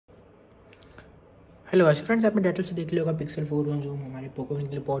Hello guys friends, आपने title से देख लिया होगा पिक्सल 4 जो हमारे पोको के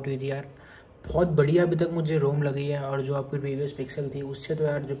लिए पॉट हुई थी यार। बहुत बढ़िया अभी तक मुझे रोम लगी है। और जो आपकी प्रीवियस पिक्सल थी उससे तो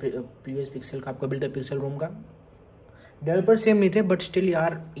यार जो प्रीवियस पिक्सल का आपका बिल्ड है पिक्सल रोम का, डेवलपर सेम नहीं थे बट स्टिल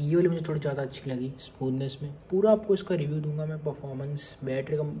यार ये वाली मुझे थोड़ी ज़्यादा अच्छी लगी स्मूथनेस में। पूरा आपको इसका रिव्यू दूंगा मैं, परफॉर्मेंस,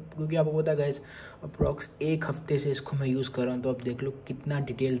 बैटरी का, क्योंकि आपको पता है गाइस अप्रॉक्स एक हफ्ते से इसको मैं यूज़ कर रहा हूँ। तो आप देख लो कितना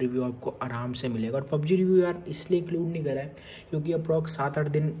डिटेल रिव्यू आपको आराम से मिलेगा। और पबजी रिव्यू यार इसलिए इंक्लूड नहीं करा है क्योंकि अप्रॉक्स 7-8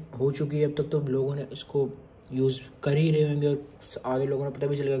 दिन हो चुकी है अब तक, तो लोगों ने इसको यूज़ कर ही रहे होंगे और आधे लोगों को पता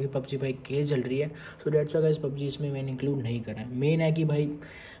भी चलेगा कि पबजी भाई केस चल रही है। So that's why guys PUBG इसमें मैंने इंक्लूड नहीं करा है। मेन है कि भाई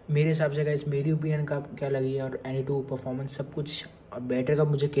मेरे हिसाब से गाइस मेरी ओपिनियन का क्या लगी है और एनी2 परफॉर्मेंस सब कुछ बेटर का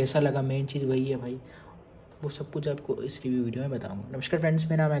मुझे कैसा लगा, मेन चीज़ वही है भाई। वो सब कुछ आपको इस रिव्यू वीडियो में बताऊंगा। नमस्कार फ्रेंड्स,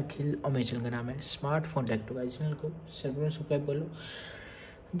 मेरा नाम है अखिल और मेरे चैनल का नाम है स्मार्टफोन टेक। तो गाइस चैनल को सब्सक्राइब कर लो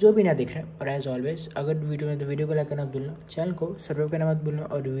जो भी ना देख रहे हैं। और एज ऑलवेज अगर वीडियो में तो वीडियो को लाइक करना मत भूलना, चैनल को सब्सक्राइब करना मत भूलना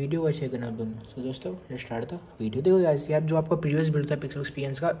और वीडियो को शेयर करना मत भूलना। सो दोस्तों लेट्स स्टार्ट था वीडियो। देखो गाइस यार जो आपका प्रीवियस बिल्ड था पिक्सल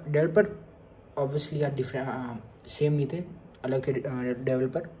एक्सपीरियंस का, डेवलपर ऑब्वियसली यार डिफरेंट सेम नहीं थे, अलग थे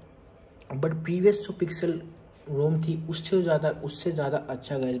डेवलपर। बट प्रीवियस जो पिक्सल रोम थी उससे ज़्यादा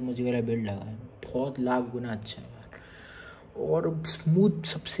अच्छा गाइस मुझे मेरा बिल्ड लगा है। बहुत लाख गुना अच्छा है यार। और स्मूथ,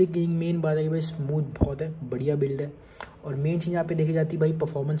 सबसे मेन बात है कि भाई स्मूथ बहुत है, बढ़िया बिल्ड है। और मेन चीज़ यहाँ पे देखी जाती है भाई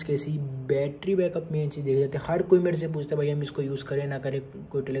परफॉर्मेंस कैसी, बैटरी बैकअप मेन चीज़ देखी जाती है। हर कोई मेरे से पूछता है भाई हम इसको यूज़ करें ना करें,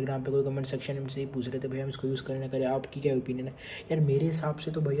 कोई टेलीग्राम पे कोई कमेंट सेक्शन में से ही पूछ रहे थे भाई हम इसको यूज़ करें ना करें, आपकी क्या ओपिनियन है। यार मेरे हिसाब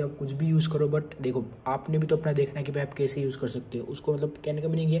से तो भाई आप कुछ भी यूज़ करो, बट देखो आपने भी तो अपना देखना है कि भाई आप कैसे यूज़ कर सकते हो उसको। मतलब कहने का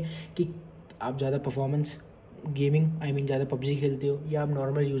मीनिंग ये कि आप ज़्यादा परफॉर्मेंस गेमिंग ज़्यादा पबजी खेलते हो या आप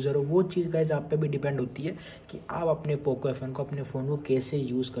नॉर्मल यूज़र हो, वो चीज़ गाइस आप पे भी डिपेंड होती है कि आप अपने पोको F1 को, अपने फ़ोन को कैसे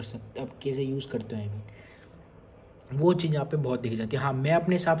यूज़ कर सकते, आप कैसे यूज़ करते हो। वो चीज़ यहाँ पे बहुत देखी जाती है। हाँ मैं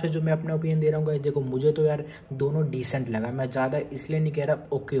अपने हिसाब से जो मैं अपना ओपिनियन दे रहा हूँ गाइस, देखो मुझे तो यार दोनों डिसेंट लगा। मैं ज़्यादा इसलिए नहीं कह रहा,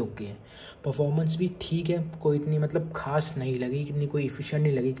 ओके है। परफॉर्मेंस भी ठीक है, कोई इतनी मतलब खास नहीं लगी, इतनी कोई इफिशिएंट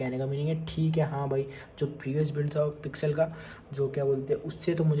नहीं लगी। कहने का मीनिंग है ठीक है। हाँ भाई जो प्रीवियस बिल्ड था पिक्सल का, जो क्या बोलते हैं,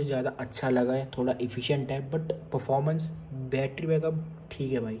 उससे तो मुझे ज़्यादा अच्छा लगा है, थोड़ा इफिशियंट है। बट परफॉर्मेंस, बैटरी बैकअप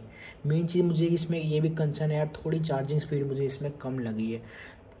ठीक है भाई। मेन चीज़ मुझे इसमें ये भी कंसर्न है यार, थोड़ी चार्जिंग स्पीड मुझे इसमें कम लगी है।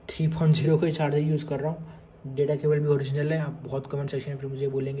 3.0 का चार्जर यूज़ कर रहा हूँ, डेटा केबल भी ओरिजिनल है। आप बहुत कमेंट सेक्शन में फिर मुझे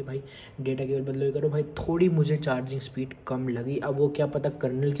बोलेंगे भाई डेटा केबल बदलो ही करो। भाई थोड़ी मुझे चार्जिंग स्पीड कम लगी। अब वो क्या पता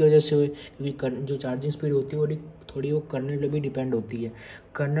कर्नल की वजह से हुई, क्योंकि जो चार्जिंग स्पीड होती है वो थोड़ी वो कर्नल पे भी डिपेंड होती है।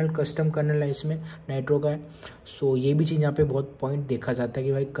 कर्नल कस्टम कर्नल है इसमें, नाइट्रो का है। सो ये भी चीज़ यहाँ पे बहुत पॉइंट देखा जाता है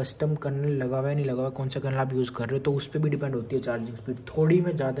कि भाई कस्टम कर्नल लगा हुआ है नहीं लगा हुआ, कौन सा कर्नल आप यूज़ कर रहे हो, तो उस पर भी डिपेंड होती है चार्जिंग स्पीड थोड़ी।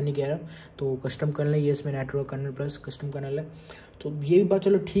 मैं ज़्यादा नहीं कह रहा, तो कस्टम कर्नल है ये, इसमें nitro colonel plus custom colonel है। तो ये भी बात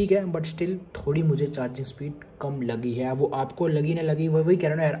चलो ठीक है, बट स्टिल थोड़ी मुझे चार्जिंग स्पीड कम लगी है। वो आपको लगी ना लगी वही कह रहा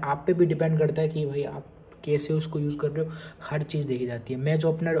हूँ ना यार, आप पे भी डिपेंड करता है कि भाई आप कैसे उसको यूज़ कर रहे हो, हर चीज़ देखी जाती है। मैं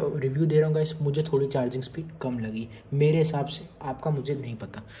जो अपना रिव्यू दे रहा हूँ गाइस, मुझे थोड़ी चार्जिंग स्पीड कम लगी मेरे हिसाब से, आपका मुझे नहीं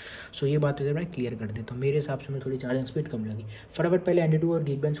पता। सो ये बात मैं क्लियर कर देता हूँ, मेरे हिसाब से मुझे थोड़ी चार्जिंग स्पीड कम लगी। फटाफट पहले एंड2 और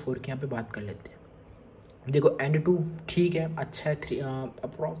Geekbench 4 के यहाँ पे बात कर लेते हैं। देखो एंड2 ठीक है, अच्छा है।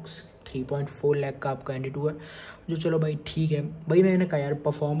 अप्रॉक्स 3.4 लाख का आपका एंड2 है, जो चलो भाई ठीक है। भाई मैंने कहा यार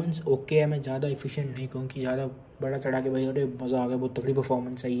परफॉर्मेंस ओके है, मैं ज़्यादा एफिशिएंट नहीं कहूँ कि ज़्यादा बड़ा चढ़ा के भाई अरे मज़ा आ गया बहुत तगड़ी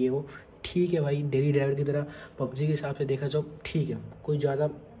परफॉर्मेंस है ये वो। ठीक है भाई, डेली ड्राइवर की तरह पबजी के हिसाब से देखा जाओ ठीक है, कोई ज़्यादा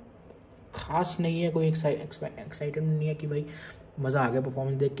खास नहीं है, कोई एक्साइटेड नहीं है कि भाई मज़ा आ गया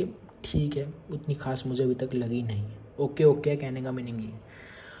परफॉर्मेंस देख के। ठीक है, उतनी खास मुझे अभी तक लगी नहीं है, ओके है कहने का मीनिंग ये।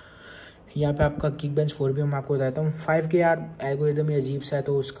 यहाँ पे आपका Geekbench 4 भी मैं आपको बताता हूँ। 5 के यार एल्गोरिदम ही अजीब सा है,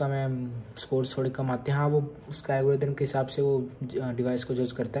 तो उसका मैं स्कोर्स थोड़े कम आते हैं। हाँ वो उसका एल्गोरिदम के हिसाब से वो डिवाइस को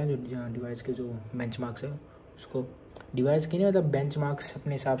जज करता है, जो डिवाइस के जो बेंचमार्क्स है उसको, डिवाइस की नहीं मतलब बेंचमार्क्स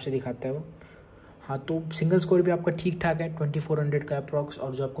अपने हिसाब से दिखाता है वो। हाँ तो सिंगल स्कोर भी आपका ठीक ठाक है, 2400 का अप्रॉक्स।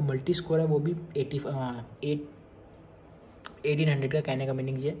 और जो आपको मल्टी स्कोर है वो भी 1800 का, कहने का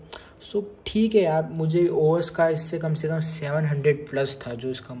मीनिंग ये। सो ठीक है यार, मुझे ओएस का इससे कम से कम 700 प्लस था। जो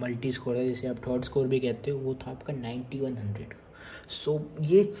इसका मल्टी स्कोर है, जिसे आप थर्ड स्कोर भी कहते हो, वो था आपका 9100 का। सो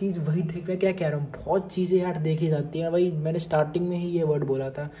ये चीज़ वही थी, मैं क्या कह रहा हूँ, बहुत चीज़ें यार देखी जाती हैं भाई। मैंने स्टार्टिंग में ही ये वर्ड बोला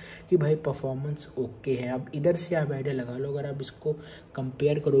था कि भाई परफॉर्मेंस ओके है। अब इधर से आप आइडिया लगा लो, अगर आप इसको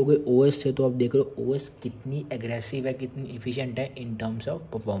कंपेयर करोगे ओएस से, तो आप देख लो ओएस कितनी एग्रेसिव है, कितनी एफिशिएंट है इन टर्म्स ऑफ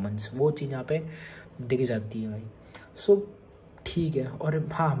परफॉर्मेंस, वो चीज़ यहाँ पे देखी जाती है भाई। सो ठीक है। और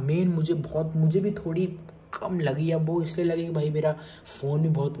हाँ मेन मुझे भी थोड़ी कम लगी है। वो इसलिए लगी कि भाई मेरा फ़ोन भी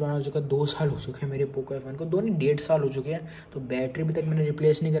बहुत पुराना हो चुका है, 2 साल हो चुके हैं मेरे पोको F1 को, 2 नहीं 1.5 साल हो चुके हैं। तो बैटरी भी तक मैंने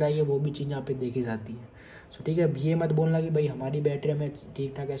रिप्लेस नहीं कराई है, वो भी चीज़ यहाँ पे देखी जाती है। सो ठीक है, अब ये मत बोलना कि भाई हमारी बैटरी हमें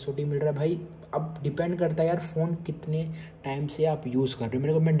ठीक ठाक SOT मिल रहा है। भाई अब डिपेंड करता है यार फ़ोन कितने टाइम से आप यूज़ कर रहे हो।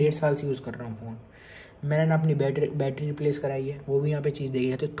 मेरे को, मैं 1.5 साल से यूज़ कर रहा हूँ फ़ोन, मैंने ना अपनी बैटरी रिप्लेस कराई है, वो भी यहाँ पे चीज़ देखी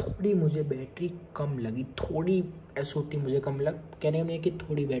है, तो थोड़ी मुझे बैटरी कम लगी, थोड़ी SOT मुझे कम लग, कहने में कि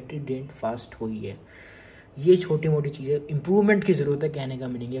थोड़ी बैटरी ड्रेन फास्ट हुई है। ये छोटी मोटी चीज़ें इंप्रूवमेंट की ज़रूरत है, कहने का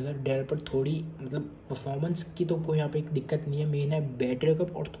मीनिंग है। अगर डेवलपर थोड़ी मतलब परफॉर्मेंस की तो कोई यहाँ पे दिक्कत नहीं है, मेन है बैटरी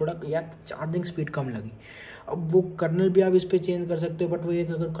बैकअप और थोड़ा यार चार्जिंग स्पीड कम लगी। अब वो कर्नल भी आप इस पर चेंज कर सकते हो, बट वो ये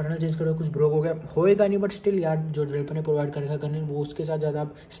कि अगर कर्नल चेंज करोगे कुछ ब्रोक हो गया होएगा नहीं, बट स्टिल यार जो डेवलपर ने प्रोवाइड करेगा कर्नल वो उसके साथ ज़्यादा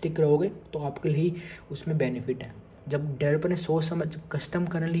आप स्टिक रहोगे तो आपके लिए उसमें बेनिफिट है। जब डेवलपर ने सोच समझ कस्टम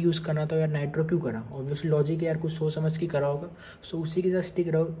कर्नल ही यूज़ करना था यार, नाइट्रो क्यों करा? ऑब्वियसली लॉजिक है यार, कुछ सोच समझ के करा होगा, सो उसी के साथ स्टिक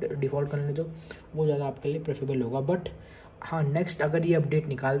रहो डिफ़ॉल्ट कर्नल जो, वो ज़्यादा आपके लिए प्रेफरेबल होगा। बट हाँ, नेक्स्ट अगर ये अपडेट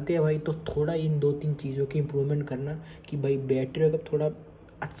निकालते हैं भाई तो थोड़ा इन 2-3 चीज़ों की इंप्रूवमेंट करना कि भाई बैटरी बैकअप थोड़ा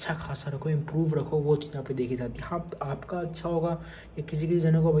अच्छा खासा रखो, इम्प्रूव रखो, वो चीज़ यहाँ पे देखी जाती है। हाँ, आपका अच्छा होगा या किसी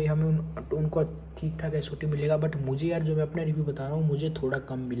जनों को भाई हमें उनको ठीक ठाक SOT मिलेगा, बट मुझे यार जो मैं अपना रिव्यू बता रहा हूँ मुझे थोड़ा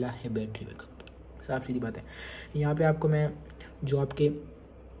कम मिला है बैटरी बैकअप, साफ सीधी बात है। यहाँ पे आपको मैं जो आपके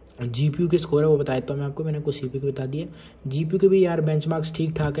GPU के स्कोर है वो बताया, तो मैं आपको मैंने आपको CPU के बता दिए। GPU के भी यार बेंचमार्क्स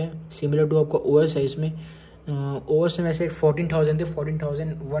ठीक ठाक है, सिमिलर टू आपका OS है। इसमें OS में वैसे 14,000 थे,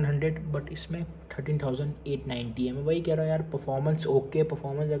 14,100, बट इसमें 13,890 है। मैं वही कह रहा हूँ यार, परफॉर्मेंस ओके,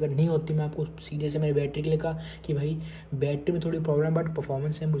 परफॉर्मेंस अगर नहीं होती, मैं आपको सीधे से मेरी बैटरी के लिए कहा कि भाई बैटरी में थोड़ी प्रॉब्लम है, बट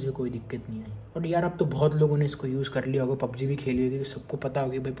परफॉर्मेंस में मुझे कोई दिक्कत नहीं आई। और यार अब तो बहुत लोगों ने इसको यूज़ कर लिया होगा, PUBG भी खेली होगी, तो सबको पता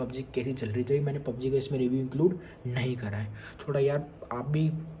होगी भाई PUBG कैसी चल रही थी। मैंने PUBG का इसमें रिव्यू इंक्लूड नहीं करा है। थोड़ा यार आप भी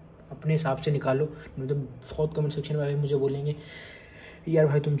अपने हिसाब से निकालो, मतलब बहुत कमेंट सेक्शन में भाई मुझे बोलेंगे यार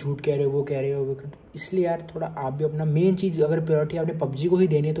भाई तुम झूठ कह रहे हो, वो कह रहे हो, इसलिए यार थोड़ा आप भी अपना मेन चीज़, अगर प्रायोरिटी आपने PUBG को ही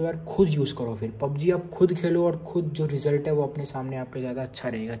देनी है तो यार खुद यूज़ करो, फिर PUBG आप खुद खेलो और खुद जो रिजल्ट है वो अपने सामने आपके ज़्यादा अच्छा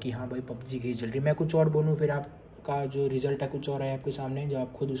रहेगा कि हाँ भाई PUBG की चल रही है। मैं कुछ और बोलूँ फिर आपका जो रिजल्ट है कुछ और है आपके सामने, जब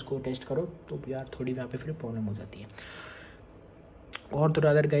आप खुद उसको टेस्ट करो तो यार थोड़ी वहाँ पर फिर प्रॉब्लम हो जाती है। और तो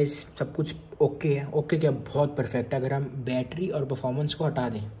अदर गाइस सब कुछ ओके है, ओके क्या बहुत परफेक्ट है। अगर हम बैटरी और परफॉर्मेंस को हटा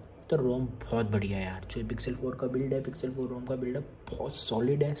दें तो रोम बहुत बढ़िया है यार। जो पिक्सल 4 का बिल्ड है, पिक्सल 4 रोम का बिल्ड है, बहुत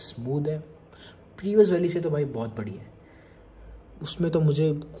सॉलिड है, स्मूथ है, प्रीवियस वाली से तो भाई बहुत बढ़िया है। उसमें तो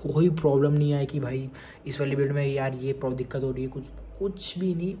मुझे कोई प्रॉब्लम नहीं आई कि भाई इस वाली बिल्ड में यार ये दिक्कत हो रही है, कुछ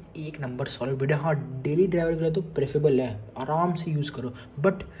भी नहीं, एक नंबर सॉलिड बिल्ड है। हाँ, डेली ड्राइवर के लिए तो प्रेफरेबल है, आराम से यूज़ करो,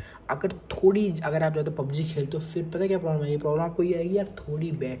 बट अगर आप ज़्यादा PUBG खेलते हो फिर पता क्या प्रॉब्लम है, ये प्रॉब्लम आपको ये आएगी यार,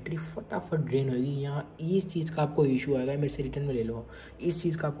 थोड़ी बैटरी फटाफट ड्रेन होगी। यहाँ इस चीज़ का आपको इशू आएगा, मेरे से रिटर्न में ले लो, इस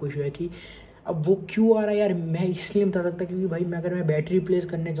चीज़ का आपको इशू है कि अब वो क्यों आ रहा है यार, मैं इसलिए बता सकता क्योंकि भाई अगर मैं बैटरी रिप्लेस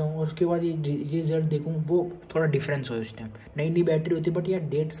करने जाऊँ और उसके बाद ये रिजल्ट देखूँ, वो थोड़ा डिफरेंस हो उस टाइम। नई बैटरी होती है, बट यार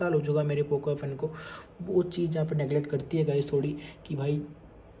 1.5 साल हो चुका मेरे पोको F1 को, वो चीज़ यहाँ पर नेगलेक्ट करती है गाइस थोड़ी कि भाई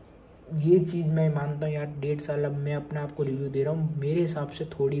ये चीज़ मैं मानता हूँ यार 1.5 साल अब मैं अपने आप को रिव्यू दे रहा हूँ, मेरे हिसाब से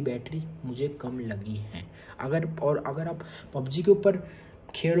थोड़ी बैटरी मुझे कम लगी है। अगर आप PUBG के ऊपर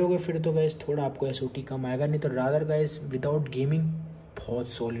खेलोगे फिर तो गैस थोड़ा आपको SOT कम आएगा, नहीं तो रादर गैस विदाउट गेमिंग बहुत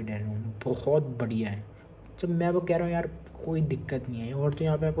सॉलिड है, बहुत बढ़िया है। जब मैं वो कह रहा हूँ यार कोई दिक्कत नहीं है। और तो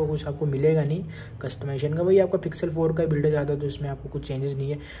यहाँ पे आपको कुछ मिलेगा नहीं कस्टमाइजेशन का, वही आपका पिक्सल 4 का बिल्ड ज़्यादा, तो इसमें आपको कुछ चेंजेस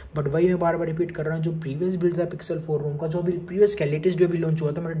नहीं है। बट वही मैं बार बार रिपीट कर रहा हूँ, जो प्रीवियस बिल्ड था पिक्सल 4 रोम का, जो अभी प्रीवियस का लेटेस्ट जो अभी लॉन्च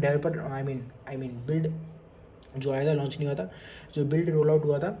हुआ था, मेरे डेवलपर आई मीन बिल्ड जो आया था, लॉन्च नहीं हुआ था, जो बिल्ड रोल आउट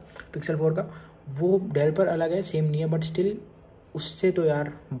हुआ था पिक्सल 4 का, वो डेवलपर अलग है, सेम नहीं है, बट स्टिल उससे तो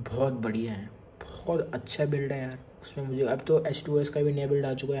यार बहुत बढ़िया है, बहुत अच्छा बिल्ड है यार। उसमें मुझे अब तो H2S का भी नया बिल्ड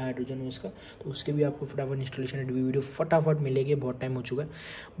आ चुका है, हाइड्रोजन OS का, तो उसके भी आपको फटाफट इंस्टॉलेशन रिव्यू वीडियो फटाफट मिलेगी, बहुत टाइम हो चुका है।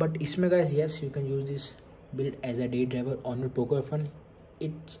 बट इसमें guys yes you can use this build as a day driver on your Poco F1,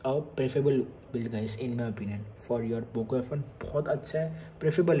 it's a preferable build guys in my opinion for your Poco F1। बहुत अच्छा है,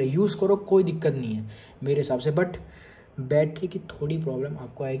 प्रेफरेबल है, यूज़ करो, कोई दिक्कत नहीं है मेरे हिसाब से। बट बैटरी की थोड़ी प्रॉब्लम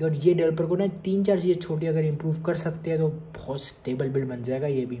आपको आएगी, और ये डेवलपर को ना 3-4 चीज़ें छोटी अगर इंप्रूव कर सकते हैं तो बहुत स्टेबल बिल्ड बन जाएगा।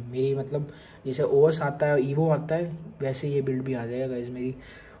 ये भी मेरी मतलब जैसे OS आता है, ईवो आता है, वैसे ये बिल्ड भी आ जाएगा गाइस मेरी,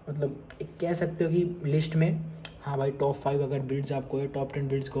 मतलब एक कह सकते हो कि लिस्ट में हाँ भाई टॉप 5 अगर बिल्ड्स आपको है, टॉप 10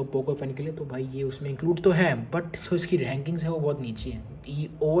 बिल्ड्स को पोको F1 के लिए, तो भाई ये उसमें इंक्लूड तो है, बट जो इसकी रैंकिंग्स है वो बहुत नीचे है। ये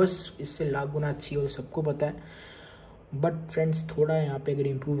OS इससे लाख गुना अच्छी हो, सबको पता है। बट फ्रेंड्स थोड़ा यहाँ पे अगर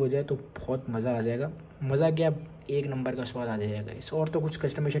इम्प्रूव हो जाए तो बहुत मज़ा आ जाएगा। मज़ा क्या, एक नंबर का स्वाद आ जाएगा इस। और तो कुछ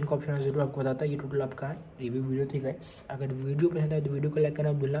कस्टमाइजेशन का ऑप्शन ज़रूर आपको बताता है। ये टोटल आपका रिव्यू वीडियो थी गाइस। अगर वीडियो पसंद आए तो वीडियो को लाइक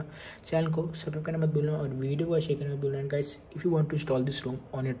करना मत भूलना, चैनल को सब्सक्राइब करना मत भूलना, और वीडियो को शेयर करना मत भूलना guys. If you want to install this roam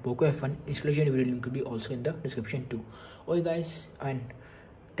on your Poco F1, installation video link will be also in the description to. और गाइस एंड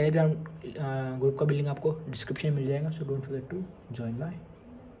टेलीग्राम ग्रुप का भी लिंक आपको डिस्क्रिप्शन में मिल जाएगा, so don't forget to join my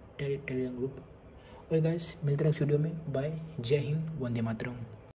Telegram group. और guys मिलते हैं next video में, बाय, जय हिंद, वंदे मातरम।